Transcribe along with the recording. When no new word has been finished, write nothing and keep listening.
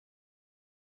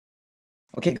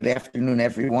Okay, good afternoon,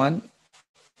 everyone.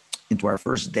 Into our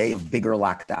first day of bigger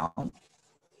lockdown,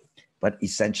 but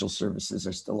essential services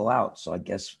are still allowed. So I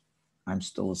guess I'm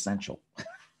still essential.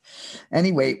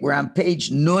 Anyway, we're on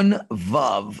page Nun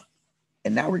Vav,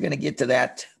 and now we're going to get to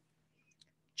that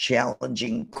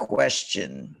challenging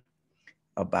question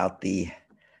about the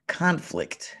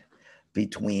conflict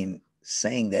between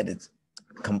saying that it's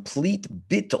complete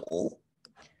Bitul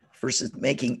versus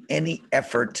making any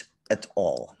effort at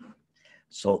all.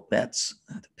 So that's,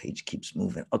 the page keeps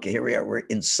moving. Okay, here we are. We're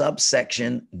in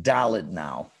subsection Daled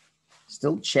now.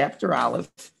 Still chapter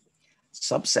Aleph,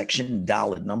 subsection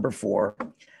Daled, number 4.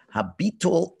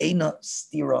 Habitul eina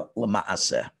stira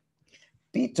lama'aseh.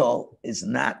 Bitul is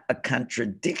not a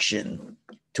contradiction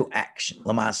to action,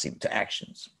 lamasim, to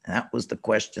actions. And that was the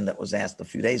question that was asked a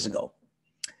few days ago.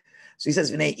 So he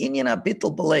says, V'nei inyana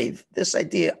bitul belev, this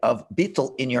idea of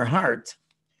bitul in your heart,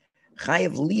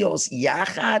 chayev lios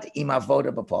yachad im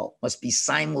avoda b'pol, must be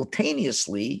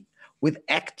simultaneously with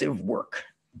active work,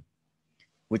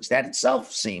 which that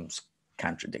itself seems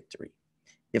contradictory.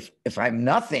 If I'm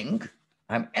nothing,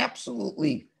 I'm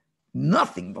absolutely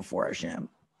nothing before Hashem,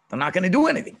 I'm not going to do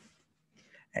anything.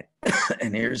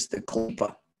 And here's the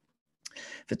klipa.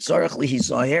 V'tzorach lihi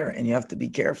zoher, and you have to be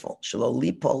careful. Shelo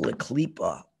lipo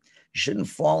leklipa. You shouldn't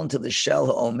fall into the shell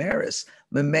ha'omeris.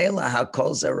 Memela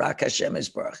ha'kol zerak Hashem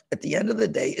isbarach. At the end of the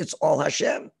day, it's all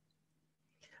Hashem.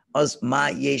 Az ma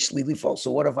yesh li lifol.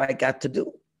 So what have I got to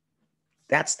do?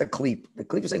 That's the klip. The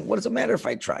klip is saying, what does it matter if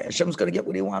I try? Hashem's going to get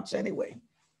what he wants anyway.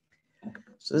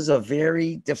 So this is a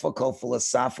very difficult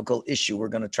philosophical issue we're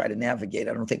going to try to navigate.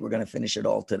 I don't think we're going to finish it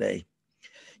all today.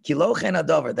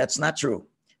 That's not true.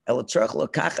 You have to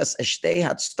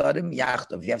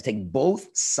take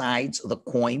both sides of the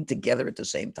coin together at the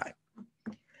same time.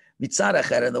 On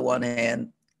the one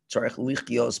hand,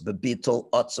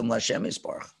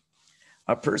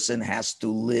 a person has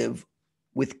to live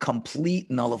with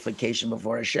complete nullification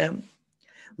before Hashem.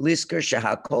 To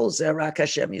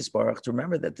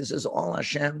remember that this is all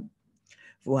Hashem.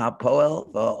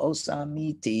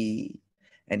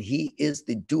 And he is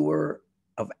the doer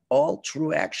of all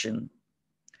true action.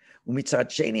 On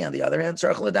the other hand, you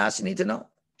need to know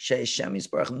Hashem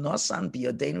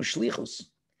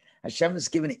is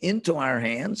given into our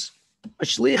hands a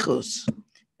shlichus,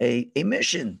 a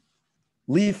mission,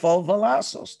 lifol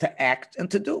valasos, to act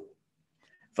and to do.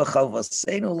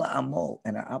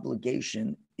 And our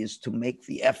obligation is to make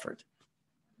the effort.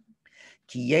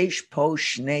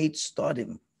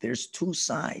 There's two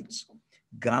sides.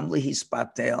 Gam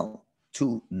lihispatel,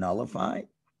 to nullify,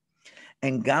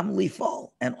 and gam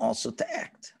lifol, and also to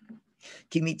act.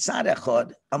 On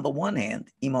the one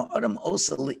hand,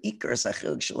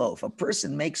 if a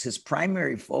person makes his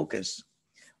primary focus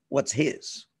what's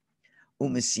his,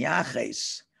 and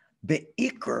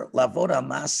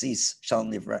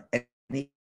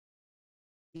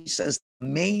he says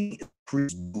main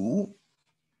do,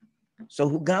 so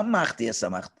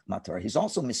he's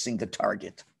also missing the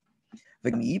target.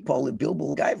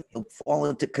 He'll fall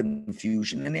into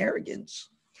confusion and arrogance.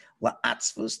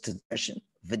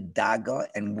 Vidaga,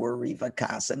 and worry,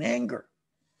 vakas, and anger.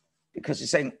 Because he's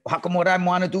saying, how come what I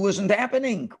want to do isn't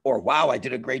happening? Or, wow, I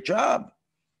did a great job.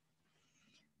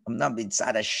 I'm not being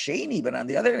sheni, but on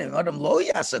the other hand, Adam lo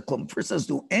yasakum, first doesn't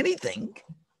do anything.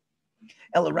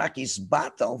 Elarakis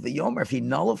batal, the yomer, if he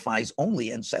nullifies only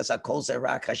and says, Hakol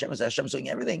zerak, Hashem's doing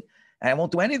everything, and I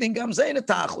won't do anything, I'm saying a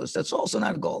tachlus. That's also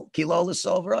not a goal. Kilol is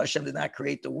over. Hashem did not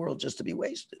create the world just to be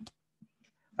wasted.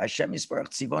 Hashem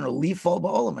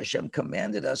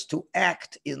commanded us to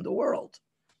act in the world.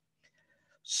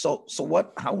 So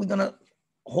what? How are we going to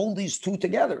hold these two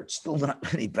together? It's still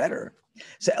not any better.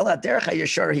 So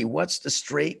what's the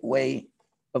straight way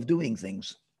of doing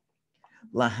things?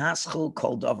 Lahaschel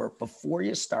kol davar, before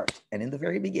you start, and in the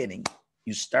very beginning,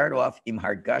 you start off im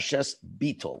hargashas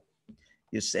bitul.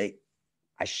 You say,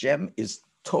 Hashem is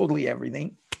totally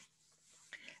everything,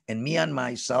 and me on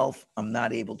myself, I'm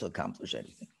not able to accomplish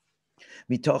anything.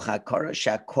 Mitoch hakara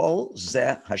shakol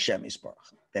ze Hashem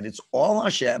isbarach, that it's all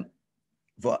Hashem,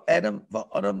 va'edam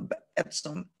va'adam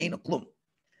be'etzam ein klum,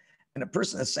 and a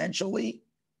person essentially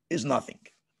is nothing.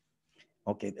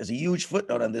 Okay, there's a huge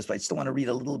footnote on this, but I still want to read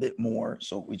a little bit more,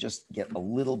 so we just get a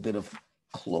little bit of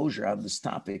closure on this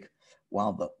topic,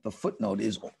 while the footnote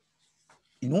is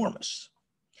enormous.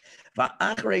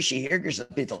 After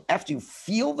you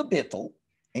feel the bittul,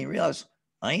 and you realize,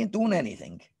 I ain't doing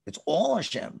anything. It's all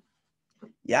Hashem.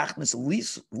 Then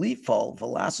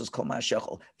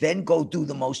go do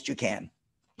the most you can.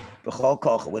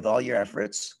 With all your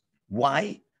efforts.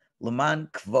 Why? In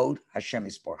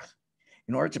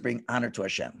order to bring honor to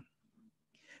Hashem.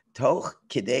 Toch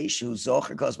kidei shu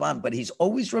zocher kosman, but he's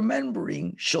always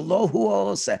remembering shalohu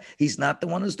osa. He's not the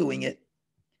one who's doing it.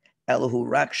 Elohu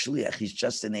rak shliach. He's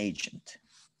just an agent.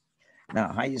 Now,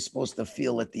 how are you supposed to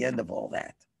feel at the end of all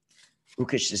that?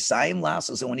 Ukeshisayim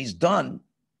lasos, and when he's done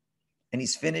and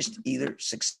he's finished either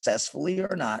successfully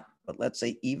or not, but let's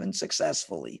say even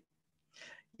successfully,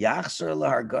 yachzer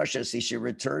lahargashas, he should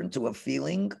return to a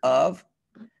feeling of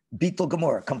bitul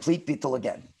gemura, complete bitul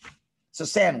again. It's a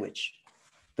sandwich.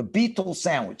 The Bitul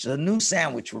sandwich, the new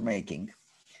sandwich we're making.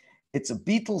 It's a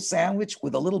Bitul sandwich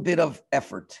with a little bit of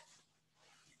effort.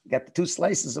 You got the 2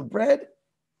 slices of bread.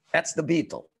 That's the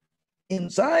Bitul.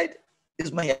 Inside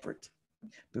is my effort.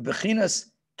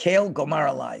 Bebechinas Kael Gomar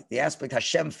Alai, the aspect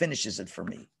Hashem finishes it for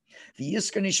me. The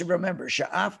Yiskarni should remember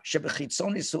Sha'af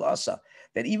Shebechitzoni Suasa,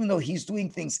 that even though he's doing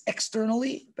things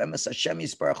externally, Bemes Hashem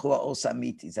Yisparachua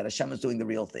Osamiti, that Hashem is doing the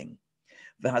real thing.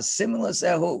 V'hasimila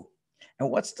Zehu.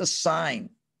 And what's the sign?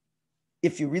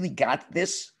 If you really got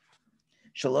this,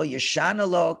 it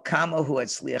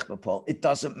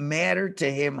doesn't matter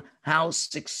to him how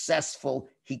successful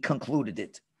he concluded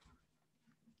it.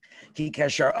 When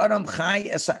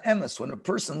a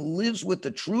person lives with the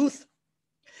truth,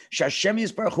 when Hashem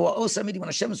is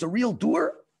the real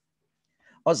doer,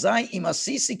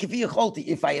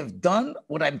 if I have done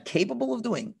what I'm capable of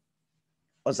doing,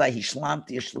 I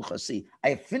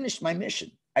have finished my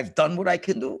mission. I've done what I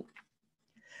can do.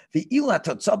 But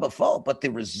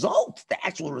the result, the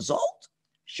actual result,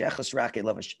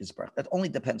 that only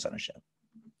depends on Hashem.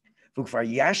 And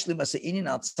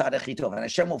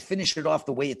Hashem will finish it off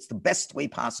the way it's the best way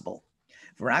possible.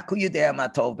 And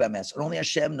only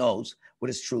Hashem knows what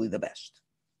is truly the best.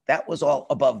 That was all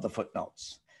above the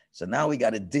footnotes. So now we got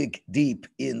to dig deep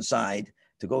inside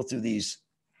to go through these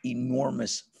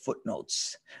enormous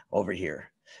footnotes over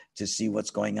here to see what's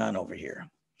going on over here.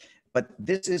 But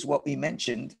this is what we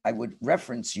mentioned. I would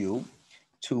reference you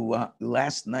to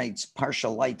last night's Parsha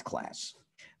Light class.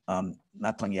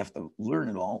 Not telling you have to learn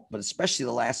it all, but especially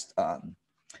the last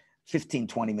 15,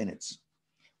 20 minutes,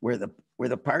 where the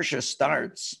Parsha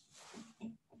starts,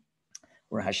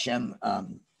 where Hashem,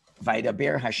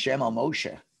 Vayidaber Hashem al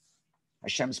Moshe.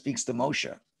 Hashem speaks to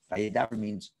Moshe. Vayidaber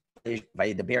means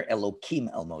Vayidaber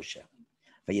Elokim el Moshe.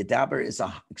 Vayidaber is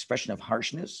an expression of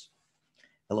harshness.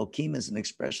 Elokim is an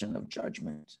expression of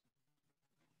judgment.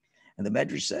 And the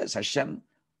Medrash says Hashem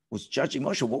was judging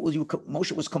Moshe.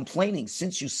 Moshe was complaining,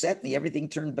 since you sent me, everything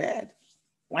turned bad.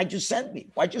 Why'd you send me?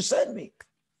 Why'd you send me?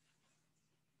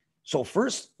 So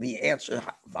first, the answer,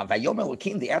 Vayom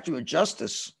Elokim, the attribute of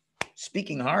justice,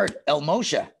 speaking hard, El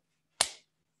Moshe.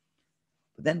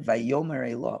 But then Vayomer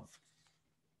Elov.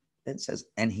 Then it says,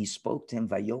 and he spoke to him,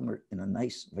 Vayomer, in a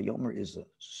nice, Vayomer is a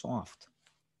soft.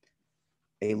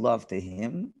 A love to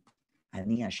him,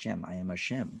 Ani Hashem, I am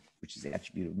Hashem, which is the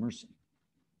attribute of mercy.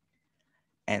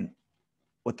 And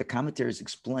what the commentaries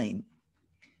explain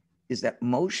is that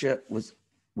Moshe was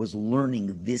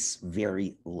learning this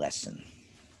very lesson.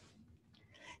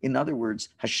 In other words,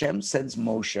 Hashem sends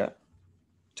Moshe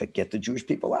to get the Jewish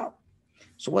people out.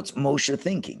 So what's Moshe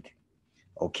thinking?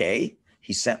 Okay,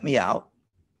 he sent me out,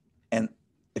 and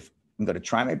if I'm going to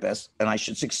try my best, and I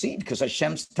should succeed because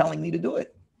Hashem's telling me to do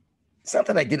it. It's not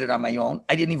that I did it on my own.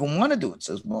 I didn't even want to do it,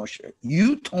 says Moshe.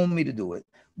 You told me to do it.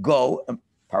 Go, and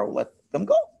Paro let them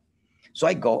go. So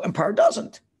I go, and Paro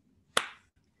doesn't.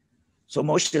 So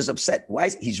Moshe is upset. Why?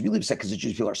 He's really upset because the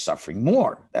Jewish people are suffering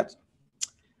more. But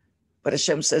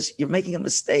Hashem says, you're making a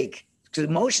mistake. Because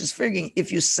Moshe is figuring,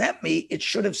 if you sent me, it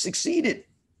should have succeeded.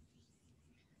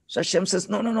 So Hashem says,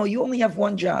 no, you only have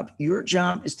one job. Your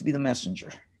job is to be the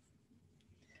messenger.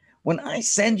 When I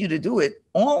send you to do it,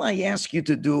 all I ask you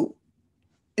to do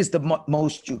is the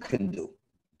most you can do.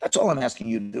 That's all I'm asking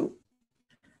you to do.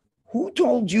 Who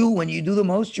told you when you do the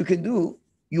most you can do,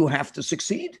 you have to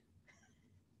succeed?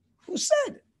 Who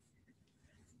said?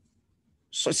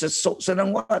 So it says, so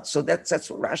then what? So that's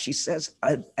what Rashi says,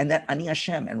 and that Ani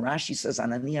Hashem, and Rashi says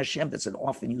on Ani Hashem, that's an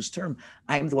often used term,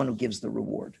 I'm the one who gives the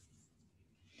reward.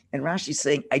 And Rashi's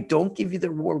saying, I don't give you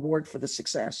the reward for the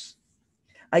success.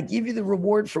 I give you the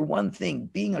reward for one thing,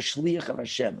 being a shliach of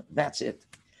Hashem. That's it.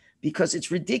 Because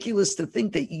it's ridiculous to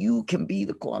think that you can be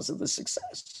the cause of the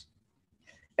success.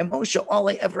 And Moshe, all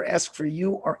I ever ask for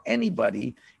you or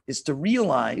anybody is to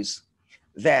realize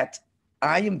that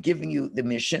I am giving you the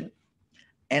mission,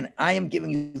 and I am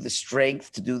giving you the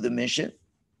strength to do the mission,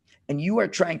 and you are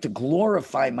trying to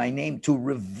glorify my name to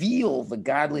reveal the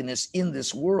godliness in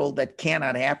this world that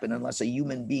cannot happen unless a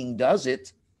human being does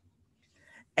it.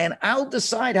 And I'll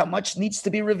decide how much needs to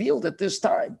be revealed at this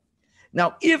time.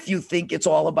 Now, if you think it's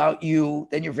all about you,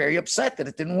 then you're very upset that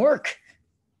it didn't work.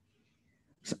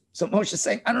 So Moshe is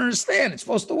saying, I don't understand. It's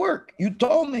supposed to work. You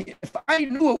told me if I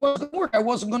knew it wasn't work, I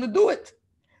wasn't going to do it.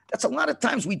 That's a lot of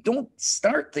times we don't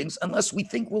start things unless we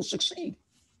think we'll succeed.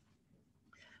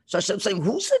 So Hashem's saying,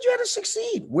 who said you had to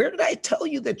succeed? Where did I tell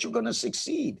you that you're going to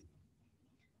succeed?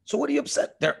 So what are you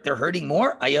upset? They're hurting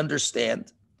more. I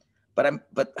understand.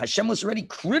 But Hashem was already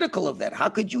critical of that. How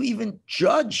could you even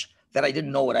judge that I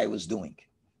didn't know what I was doing?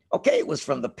 Okay, it was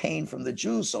from the pain from the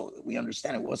Jews, so we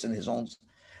understand it wasn't his own.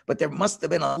 But there must have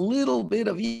been a little bit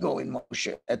of ego in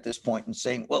Moshe at this point in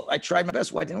saying, well, I tried my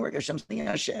best. Why didn't it work? Hashem's saying,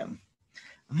 Hashem.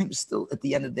 I'm still, at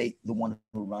the end of the day, the one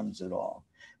who runs it all.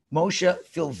 Moshe,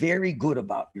 feel very good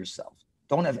about yourself.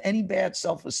 Don't have any bad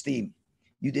self-esteem.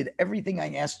 You did everything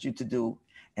I asked you to do,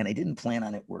 and I didn't plan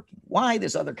on it working. Why?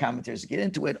 There's other commentators to get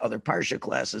into it, other Parsha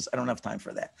classes. I don't have time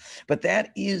for that. But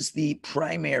that is the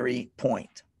primary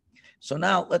point. So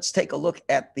now let's take a look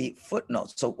at the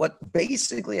footnotes. So what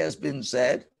basically has been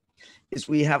said is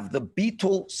we have the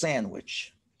Bitul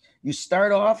sandwich. You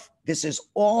start off, this is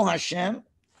all Hashem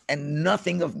and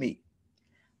nothing of me.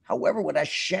 However, what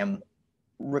Hashem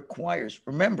requires,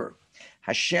 remember,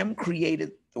 Hashem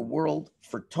created the world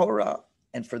for Torah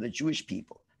and for the Jewish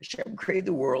people. Hashem created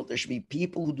the world. There should be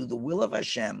people who do the will of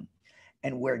Hashem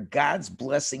and where God's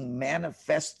blessing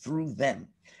manifests through them.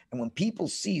 And when people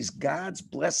sees God's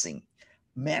blessing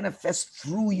manifest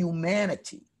through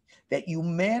humanity, that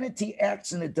humanity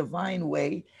acts in a divine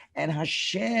way and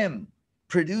Hashem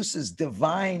produces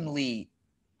divinely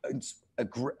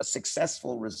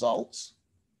successful results,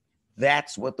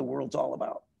 that's what the world's all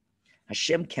about.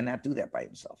 Hashem cannot do that by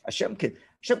himself. Hashem can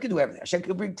do everything. Hashem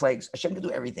can bring plagues. Hashem can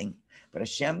do everything. But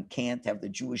Hashem can't have the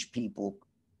Jewish people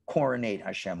coronate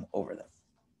Hashem over them.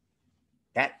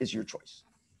 That is your choice.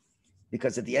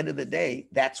 Because at the end of the day,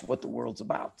 that's what the world's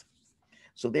about.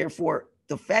 So therefore,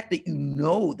 the fact that you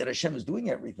know that Hashem is doing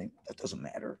everything, that doesn't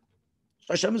matter.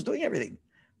 So Hashem is doing everything.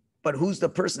 But who's the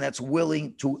person that's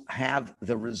willing to have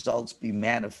the results be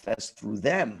manifest through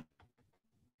them?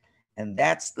 And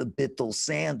that's the Bitul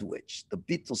sandwich. The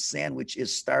Bitul sandwich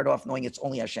is start off knowing it's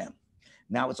only Hashem.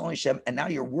 Now it's only Hashem. And now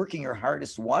you're working your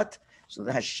hardest what? So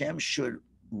that Hashem should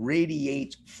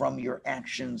radiate from your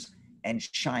actions and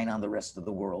shine on the rest of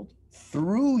the world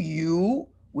through you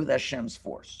with Hashem's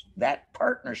force. That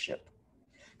partnership.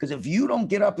 Because if you don't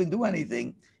get up and do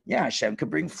anything, yeah, Hashem can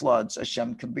bring floods.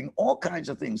 Hashem can bring all kinds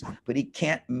of things. But he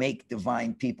can't make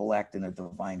divine people act in a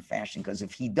divine fashion. Because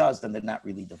if he does, then they're not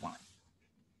really divine.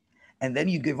 And then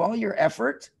you give all your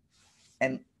effort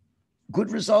and good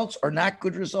results or not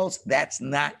good results, that's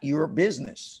not your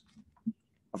business.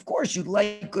 Of course, you'd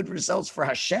like good results for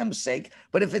Hashem's sake,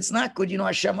 but if it's not good, you know,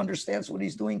 Hashem understands what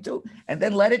he's doing too. And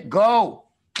then let it go.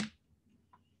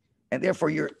 And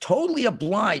therefore, you're totally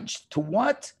obliged to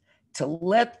what? To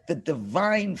let the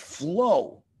divine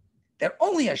flow that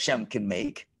only Hashem can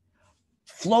make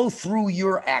flow through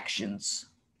your actions.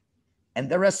 And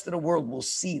the rest of the world will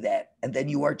see that. And then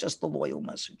you are just a loyal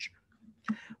messenger.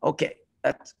 Okay,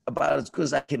 that's about as good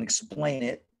as I can explain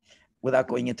it without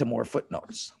going into more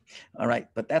footnotes. All right,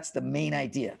 but that's the main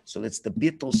idea. So that's the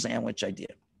Bitul sandwich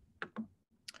idea.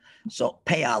 So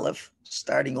Pei Aleph,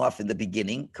 starting off in the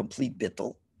beginning, complete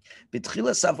Bitul. At the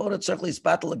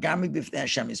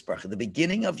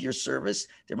beginning of your service,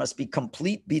 there must be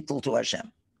complete Bitul to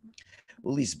Hashem.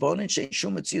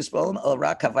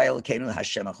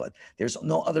 There's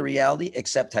no other reality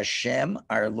except Hashem,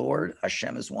 our Lord.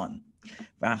 Hashem is one.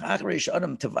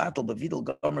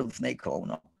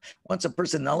 Once a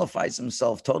person nullifies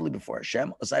himself totally before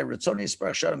Hashem,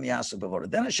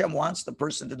 then Hashem wants the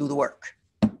person to do the work.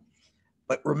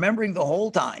 But remembering the whole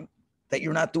time that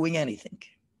you're not doing anything.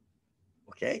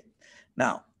 Okay?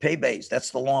 Now, pay base,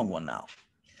 that's the long one now.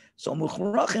 So you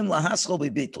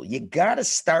got to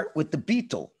start with the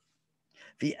Bitul.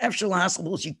 You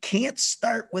can't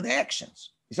start with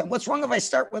actions. You said, what's wrong if I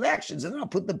start with actions? And then I'll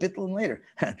put the Bitul in later.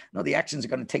 No, the actions are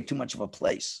going to take too much of a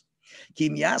place. If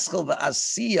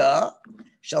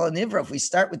we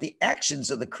start with the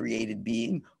actions of the created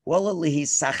being, you're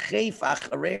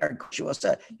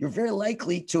very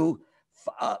likely to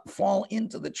fall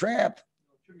into the trap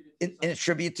and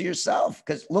attribute to yourself,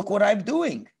 because look what I'm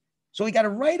doing. So we got to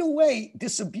right away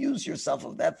disabuse yourself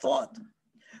of that thought.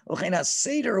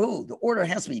 The order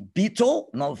has to be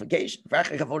Bitul, nullification,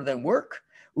 then work,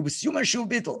 and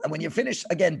when you finish,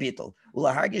 again Bitul.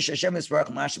 I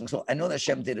know that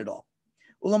Hashem did it all.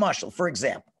 For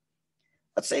example,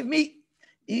 let's say me,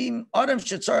 I have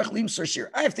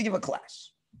to give a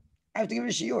class. I have to give a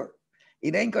shiur.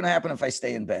 It ain't going to happen if I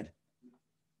stay in bed.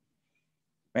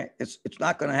 Right? It's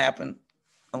not going to happen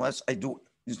unless I do it.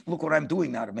 Just look what I'm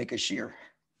doing now to make a shiur.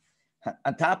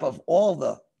 On top of all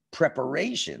the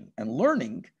preparation and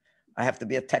learning, I have to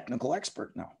be a technical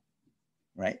expert now,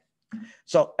 right?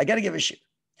 So I got to give a shir.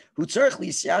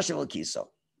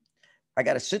 I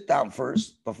got to sit down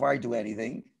first before I do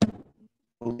anything.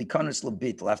 I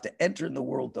have to enter in the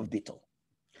world of Bitul.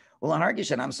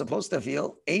 And I'm supposed to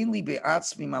feel, I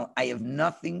have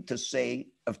nothing to say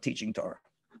of teaching Torah.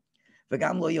 And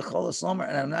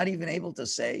I'm not even able to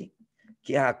say,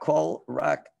 I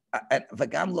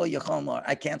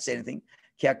can't say anything.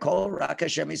 Because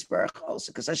Hashem is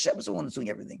the one who's doing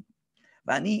everything.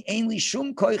 I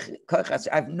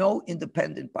have no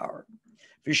independent power.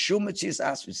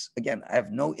 Again, I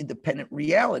have no independent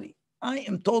reality. I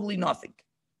am totally nothing.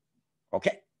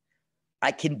 Okay?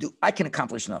 I can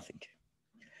accomplish nothing.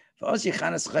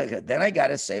 Then I got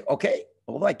to say, okay,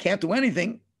 although I can't do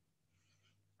anything,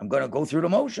 I'm going to go through the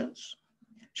motions.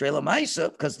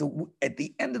 Because at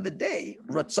the end of the day,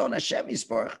 Ratzon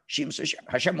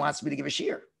Hashem wants me to give a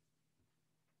shir.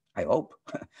 I hope.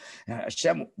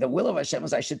 The will of Hashem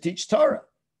is I should teach Torah.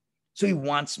 So he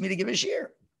wants me to give a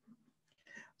shir.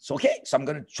 So, okay, so I'm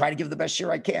going to try to give the best shir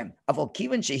I can. But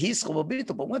once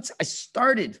I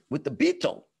started with the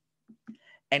Bitul,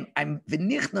 and I'm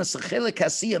v'nichnas chelik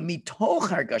hasiya mitoch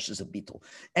hargashas of Bitul,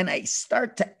 and I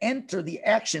start to enter the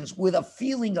actions with a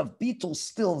feeling of Bitul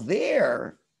still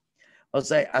there,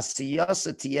 then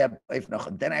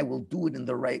I will do it in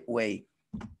the right way.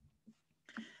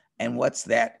 And what's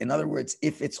that? In other words,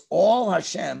 if it's all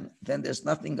Hashem, then there's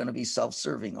nothing going to be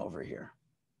self-serving over here.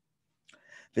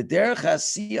 So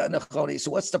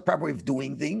what's the proper way of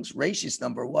doing things? Rashis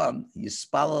number one,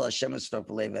 Yispalal Hashem is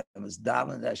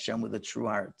daven Hashem with a true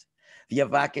heart.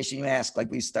 V'yavakesh, you ask, like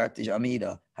we start the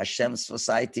Amida, Hashem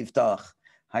svasai tiftach.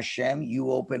 Hashem, you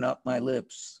open up my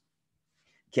lips.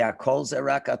 Ki hakol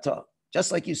zerak atah.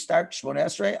 Just like you start Shmona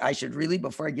Esrei, I should really,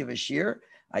 before I give a shir,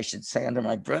 I should say under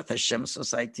my breath, Hashem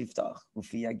svasai tiftach.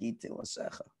 Ufi yagiti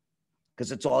lasecha.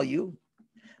 Because it's all you.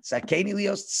 Let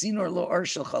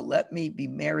me be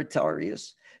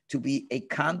meritorious to be a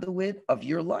conduit of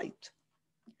your light.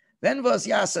 Then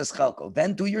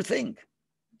then do your thing.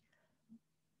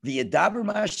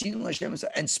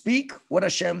 And speak what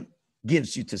Hashem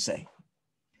gives you to say.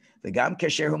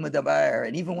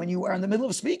 And even when you are in the middle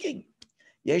of speaking,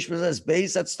 you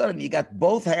got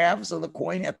both halves of the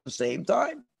coin at the same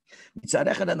time.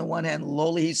 On the one hand,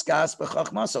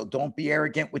 don't be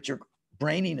arrogant with your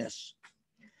braininess.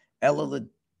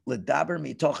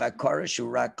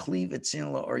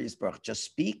 Just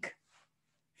speak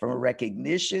from a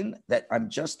recognition that I'm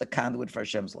just the conduit for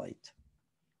Hashem's light.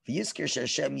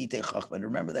 And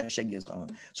remember that Hashem gives.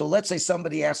 So let's say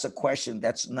somebody asks a question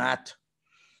that's not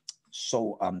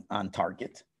so on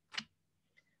target.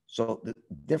 So the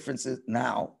difference is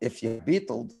now, if you're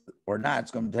beetled or not, it's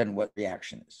going to depend on what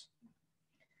reaction is.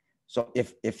 So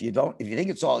if you think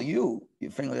it's all you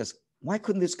think this, why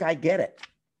couldn't this guy get it?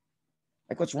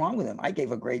 Like, what's wrong with him? I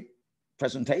gave a great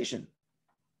presentation.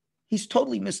 He's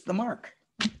totally missed the mark.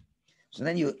 So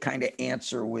then you kind of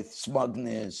answer with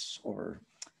smugness or,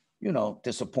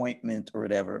 disappointment or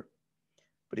whatever.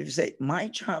 But if you say, my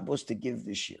job was to give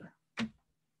this year,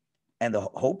 and the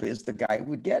hope is the guy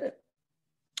would get it.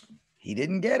 He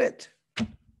didn't get it.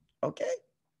 Okay.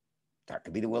 That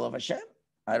could be the will of Hashem.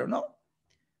 I don't know.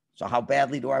 So how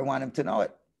badly do I want him to know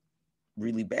it?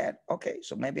 Really bad. Okay.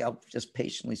 So maybe I'll just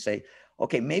patiently say,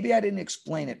 okay, maybe I didn't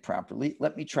explain it properly.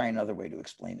 Let me try another way to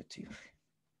explain it to you.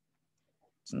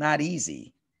 It's not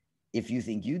easy if you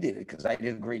think you did it, because I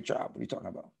did a great job. What are you talking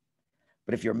about?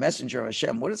 But if you're a messenger of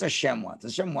Hashem, what does Hashem want?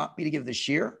 Does Hashem want me to give the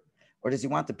shir, or does he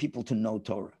want the people to know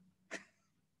Torah?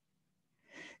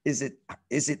 Is it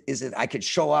I could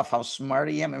show off how smart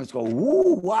I am and just go,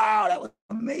 woo, wow, that was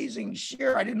amazing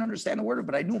shir. I didn't understand the word,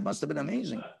 but I knew it must have been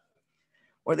amazing.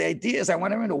 Or the idea is I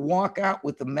want everyone to walk out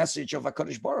with the message of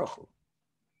HaKadosh Baruch Hu.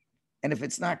 And if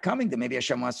it's not coming, then maybe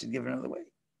Hashem wants to give it another way.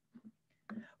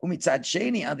 Umitzad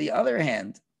Sheni, on the other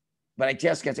hand, but I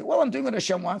just can't say, well, I'm doing what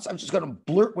Hashem wants. I'm just going to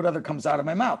blurt whatever comes out of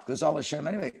my mouth because all Hashem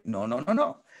anyway. No.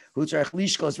 You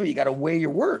got to weigh your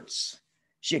words.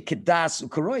 You're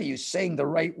saying the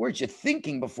right words. You're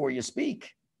thinking before you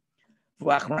speak.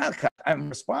 I'm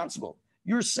responsible.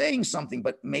 You're saying something,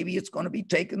 but maybe it's going to be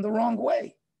taken the wrong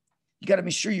way. You got to be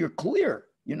sure you're clear.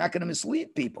 You're not going to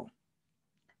mislead people.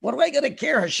 What do I got to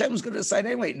care? Hashem's going to decide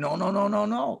anyway.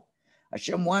 No.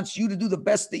 Hashem wants you to do the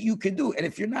best that you can do. And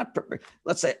if you're not prepared,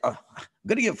 let's say, I'm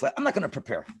not going to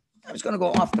prepare. I'm just going to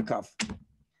go off the cuff.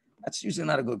 That's usually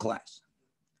not a good class.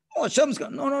 Oh, Hashem's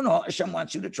going, no. Hashem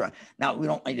wants you to try. Now, we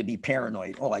don't need to be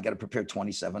paranoid. Oh, I got to prepare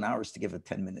 27 hours to give a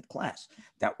 10-minute class.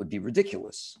 That would be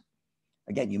ridiculous.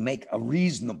 Again, you make a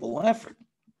reasonable effort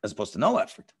as opposed to no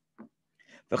effort.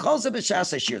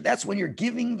 That's when you're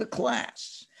giving the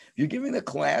class. You're giving the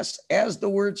class as the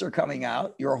words are coming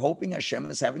out. You're hoping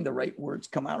Hashem is having the right words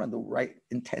come out and the right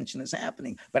intention is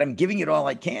happening. But I'm giving it all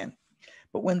I can.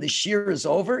 But when the shir is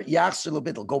over, yachzer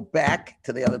l'bitul, go back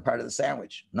to the other part of the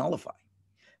sandwich, nullify.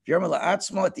 If you're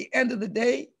at the end of the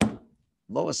day,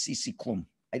 lo asisi klum.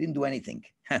 I didn't do anything.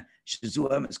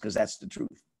 Shazu emes, because that's the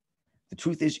truth. The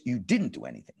truth is you didn't do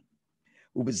anything.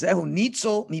 Ubezehu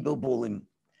nitzol mibilbulim.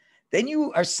 Then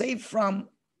you are saved from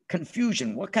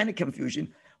confusion. What kind of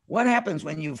confusion? What happens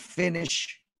when you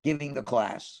finish giving the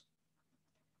class?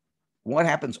 What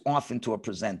happens often to a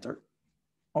presenter?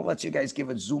 Well, let's you guys give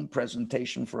a Zoom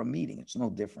presentation for a meeting. It's no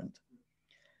different.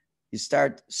 You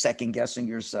start second guessing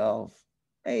yourself.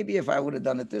 Maybe if I would have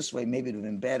done it this way, maybe it would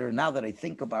have been better. Now that I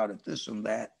think about it, this and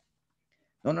that.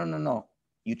 No.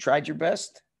 You tried your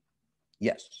best?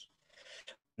 Yes.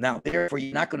 Now, therefore,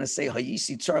 you're not going to say,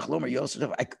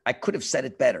 I could have said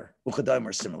it better,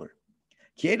 or similar.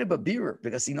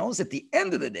 Because he knows at the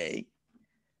end of the day,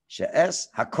 because at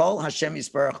the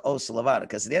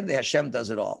end of the day, Hashem does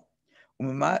it all.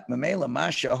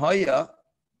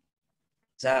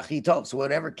 So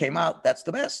whatever came out, that's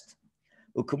the best.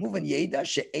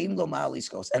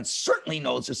 And certainly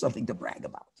knows there's something to brag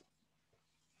about.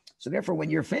 So therefore, when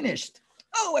you're finished,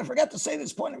 I forgot to say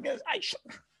this point. I should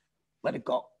let it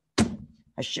go.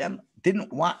 Hashem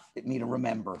didn't want me to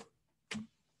remember.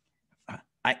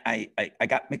 I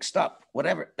got mixed up.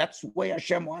 Whatever. That's the way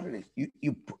Hashem wanted it.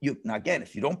 You now again,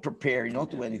 if you don't prepare, you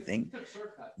don't do anything,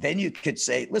 then you could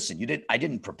say, listen, I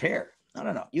didn't prepare.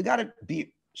 No. You got to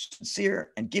be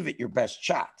sincere and give it your best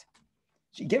shot.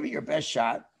 So you give it your best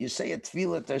shot. You say a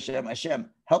tefillah to Hashem, Hashem,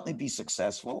 help me be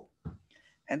successful.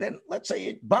 And then let's say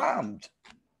it bombed.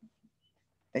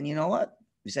 Then you know what?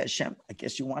 You say, Hashem, I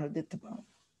guess you wanted it to bomb.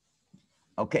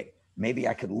 Okay, maybe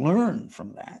I could learn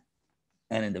from that.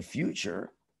 And in the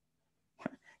future,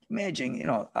 imagine,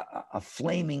 a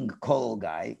flaming coal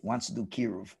guy wants to do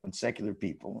kiruv on secular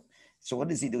people. So what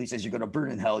does he do? He says, you're going to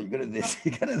burn in hell. You're going to this,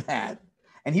 you're going to that.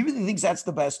 And he really thinks that's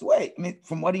the best way. I mean,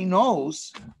 from what he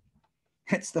knows,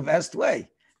 it's the best way.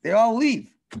 They all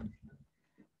leave.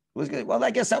 Well,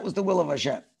 I guess that was the will of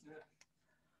Hashem.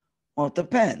 Well, it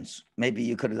depends. Maybe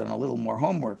you could have done a little more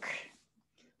homework.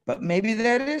 But maybe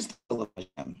that is the will of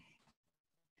Hashem.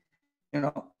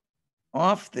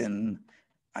 Often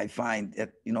I find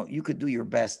that, you could do your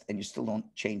best and you still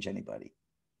don't change anybody.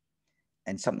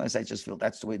 And sometimes I just feel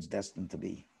that's the way it's destined to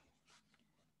be.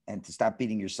 And to stop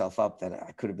beating yourself up that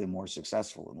I could have been more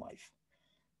successful in life.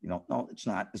 No, it's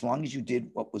not. As long as you did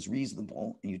what was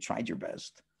reasonable and you tried your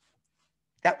best,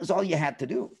 that was all you had to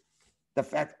do. The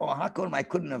fact, how come I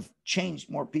couldn't have changed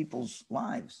more people's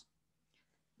lives?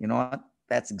 You know what?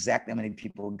 That's exactly how many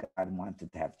people God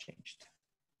wanted to have changed.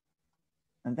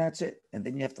 And that's it. And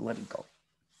then you have to let it go.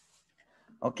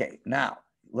 Okay, now,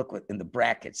 look what in the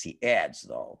brackets he adds,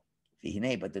 though.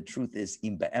 But the truth is,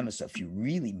 if you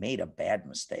really made a bad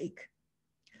mistake,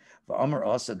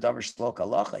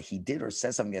 he did or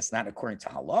says something that's not according to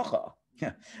halacha. He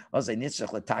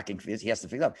has to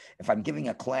figure out, if I'm giving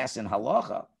a class in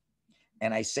halacha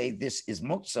and I say this is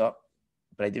muktzah,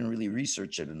 but I didn't really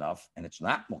research it enough and it's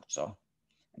not muktzah,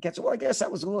 I guess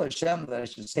that was a little Hashem that I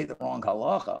should say the wrong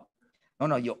halacha.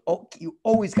 No, you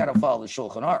always got to follow the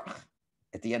Shulchan Aruch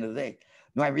at the end of the day.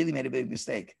 No, I really made a big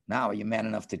mistake. Now, are you man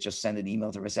enough to just send an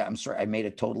email to her and say, I'm sorry, I made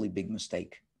a totally big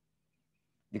mistake?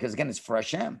 Because again, it's for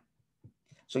Hashem.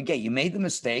 So again, you made the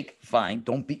mistake, fine.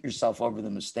 Don't beat yourself over the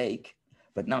mistake,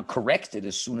 but now correct it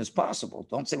as soon as possible.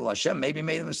 Don't say, well, Hashem maybe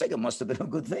made a mistake. It must have been a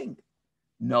good thing.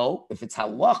 No, if it's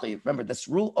halacha, remember, this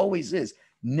rule always is,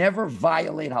 never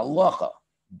violate halacha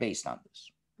based on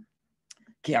this.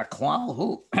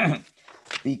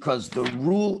 Because the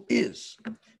rule is,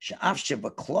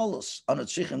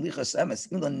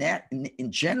 even though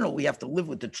in general we have to live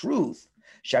with the truth,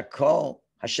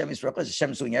 Hashem is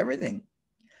doing everything.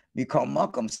 We call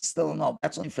makom, still no,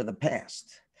 that's only for the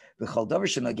past. But whatever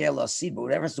has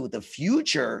to do with the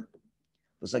future,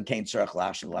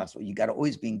 you got to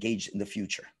always be engaged in the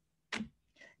future.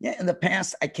 Yeah, in the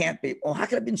past, I can't be, how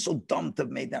could I have been so dumb to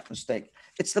have made that mistake?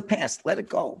 It's the past, let it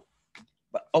go.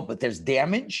 But there's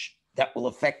damage that will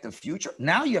affect the future.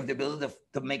 Now you have the ability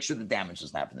to make sure the damage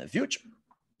doesn't happen in the future.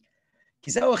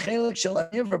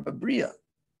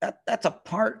 That's a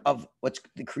part of what's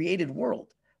the created world.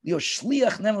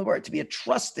 To be a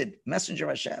trusted messenger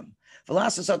of Hashem.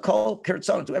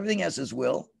 To do everything as his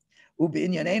will. And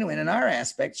in our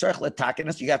aspect, you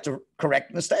have to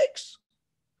correct mistakes.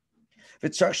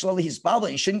 You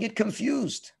shouldn't get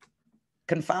confused,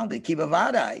 confounded.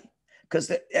 Because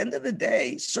at the end of the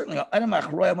day, certainly,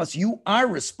 you are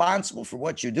responsible for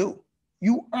what you do.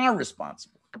 You are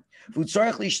responsible. You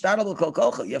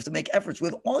have to make efforts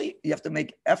with all you have to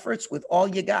make efforts with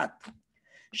all you got.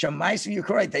 You're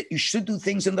correct that you should do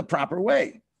things in the proper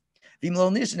way.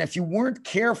 And if you weren't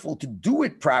careful to do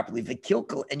it properly,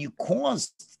 and you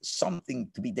caused something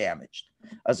to be damaged,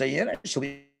 she'll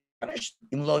be punished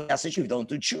if you don't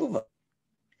do tshuva.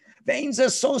 And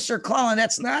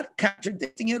that's not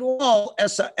contradicting at all.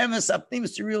 It's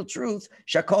the real truth.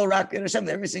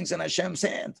 Everything's in Hashem's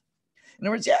hand. In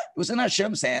other words, it was in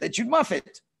Hashem's hand that you'd muff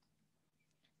it.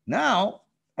 Now,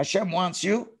 Hashem wants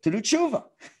you to do tshuva.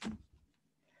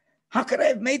 How could I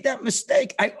have made that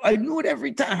mistake? I knew it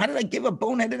every time. How did I give a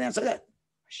boneheaded answer to that?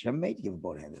 Hashem made you give a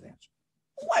boneheaded answer.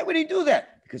 Why would he do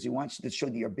that? Because he wants you to show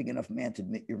that you're a big enough man to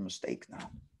admit your mistake now.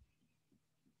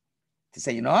 To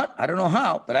say, you know what? I don't know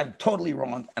how, but I'm totally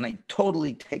wrong, and I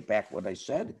totally take back what I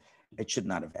said. It should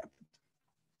not have happened.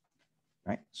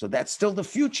 Right? So that's still the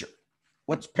future.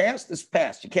 What's past is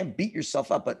past. You can't beat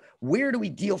yourself up, but where do we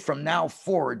deal from now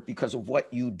forward because of what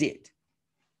you did?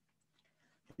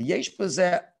 There's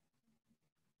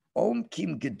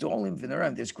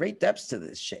great depths to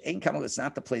this. It's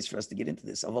not the place for us to get into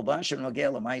this.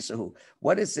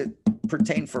 What does it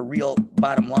pertain for real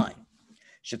bottom line?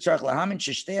 You have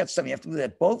to do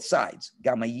that both sides.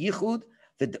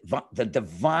 The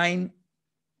divine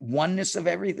oneness of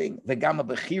everything, the gamma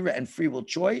bechira and free will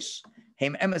choice,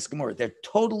 they're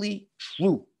totally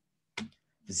true.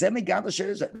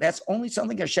 That's only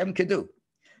something Hashem could do.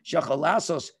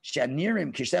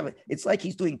 It's like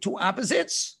he's doing two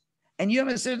opposites, and you have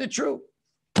the true.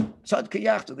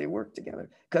 They work together.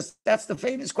 Because that's the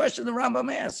famous question the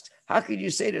Rambam asks. How could you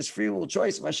say there's free will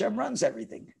choice if Hashem runs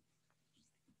everything?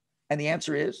 And the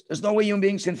answer is, there's no way human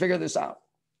beings can figure this out.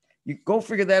 You go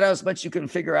figure that out as much as you can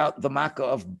figure out the makkah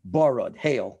of borod,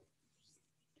 hail.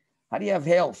 How do you have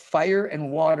hail, fire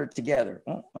and water together?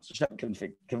 Well,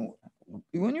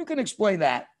 when you can explain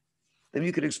that, then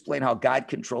you can explain how God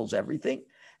controls everything,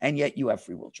 and yet you have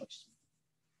free will choice.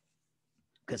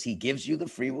 Because he gives you the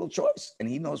free will choice, and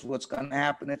he knows what's going to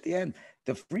happen at the end.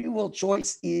 The free will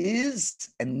choice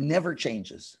is and never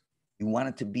changes. You want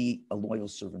it to be a loyal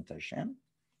servant to Hashem,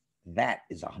 that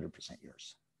is 100%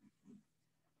 yours.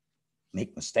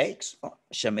 Make mistakes. Oh,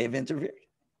 Hashem may have interfered.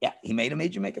 Yeah, he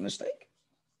made you make a mistake.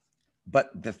 But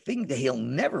the thing that he'll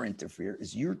never interfere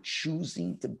is you're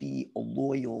choosing to be a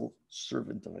loyal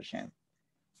servant of Hashem.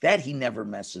 That he never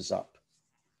messes up.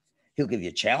 He'll give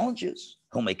you challenges.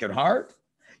 He'll make it hard.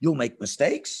 You'll make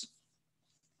mistakes.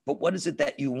 But what is it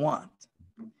that you want?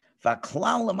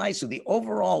 The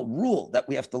overall rule that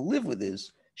we have to live with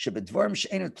is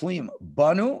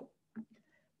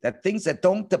that things that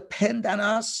don't depend on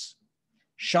us,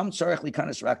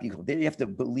 there you have to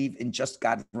believe in just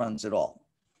God runs it all.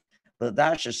 That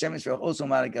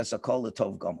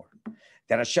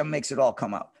Hashem makes it all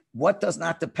come out. What does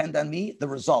not depend on me? The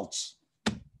results.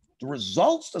 The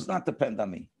results does not depend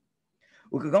on me.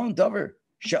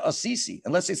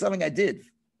 Unless it's something I did.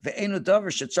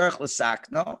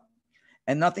 No.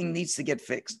 And nothing needs to get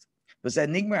fixed.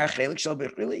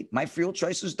 My free will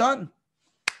choice is done.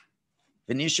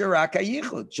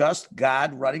 Just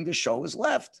God running the show is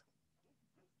left.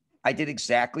 I did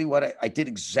exactly what I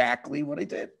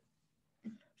did.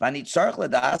 I need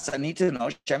to know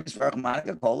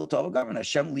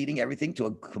Hashem leading everything to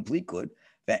a complete good.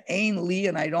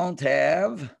 And I don't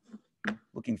have,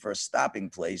 looking for a stopping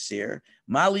place here.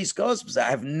 Malis goes, I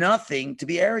have nothing to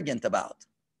be arrogant about.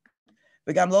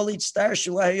 I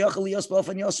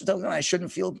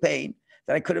shouldn't feel pain,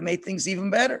 that I could have made things even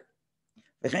better.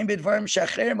 Or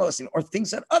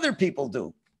things that other people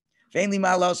do. And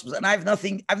I have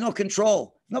no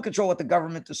control. No control what the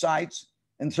government decides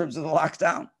in terms of the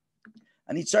lockdown.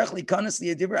 I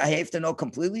have to know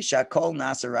completely.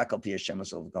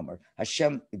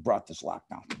 Hashem brought this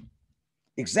lockdown.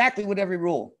 Exactly with every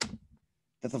rule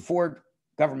that the Ford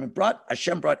government brought,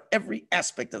 Hashem brought every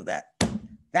aspect of that.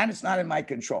 That is not in my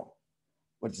control.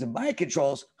 What's in my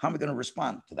control is how am I going to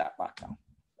respond to that lockdown?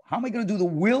 How am I going to do the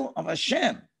will of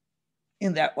Hashem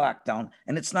in that lockdown?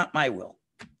 And it's not my will.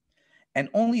 And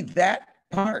only that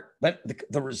part, but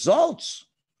the results,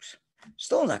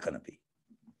 still not going to be.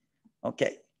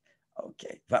 Okay.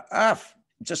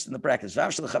 Just in the brackets.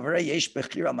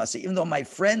 Even though my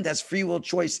friend has free will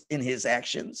choice in his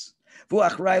actions,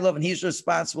 and he's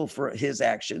responsible for his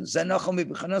actions.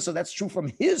 So that's true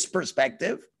from his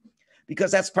perspective,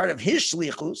 because that's part of his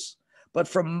shlichus. But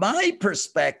from my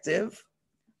perspective,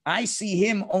 I see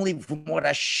him only from what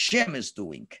Hashem is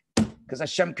doing, because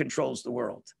Hashem controls the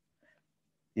world.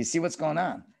 You see what's going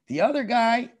on? The other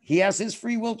guy, he has his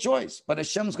free will choice, but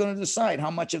Hashem's going to decide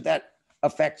how much of that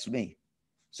affects me.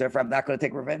 So if I'm not going to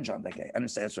take revenge on that guy, I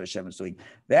understand that's what Hashem is doing.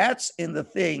 That's in the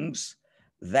things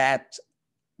that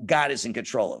God is in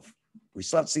control of. We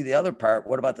still have to see the other part.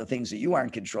 What about the things that you are in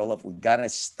control of? We've got to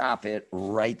stop it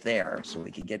right there so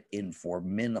we can get in for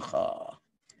mincha.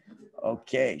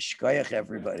 Okay, shkoyach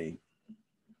everybody.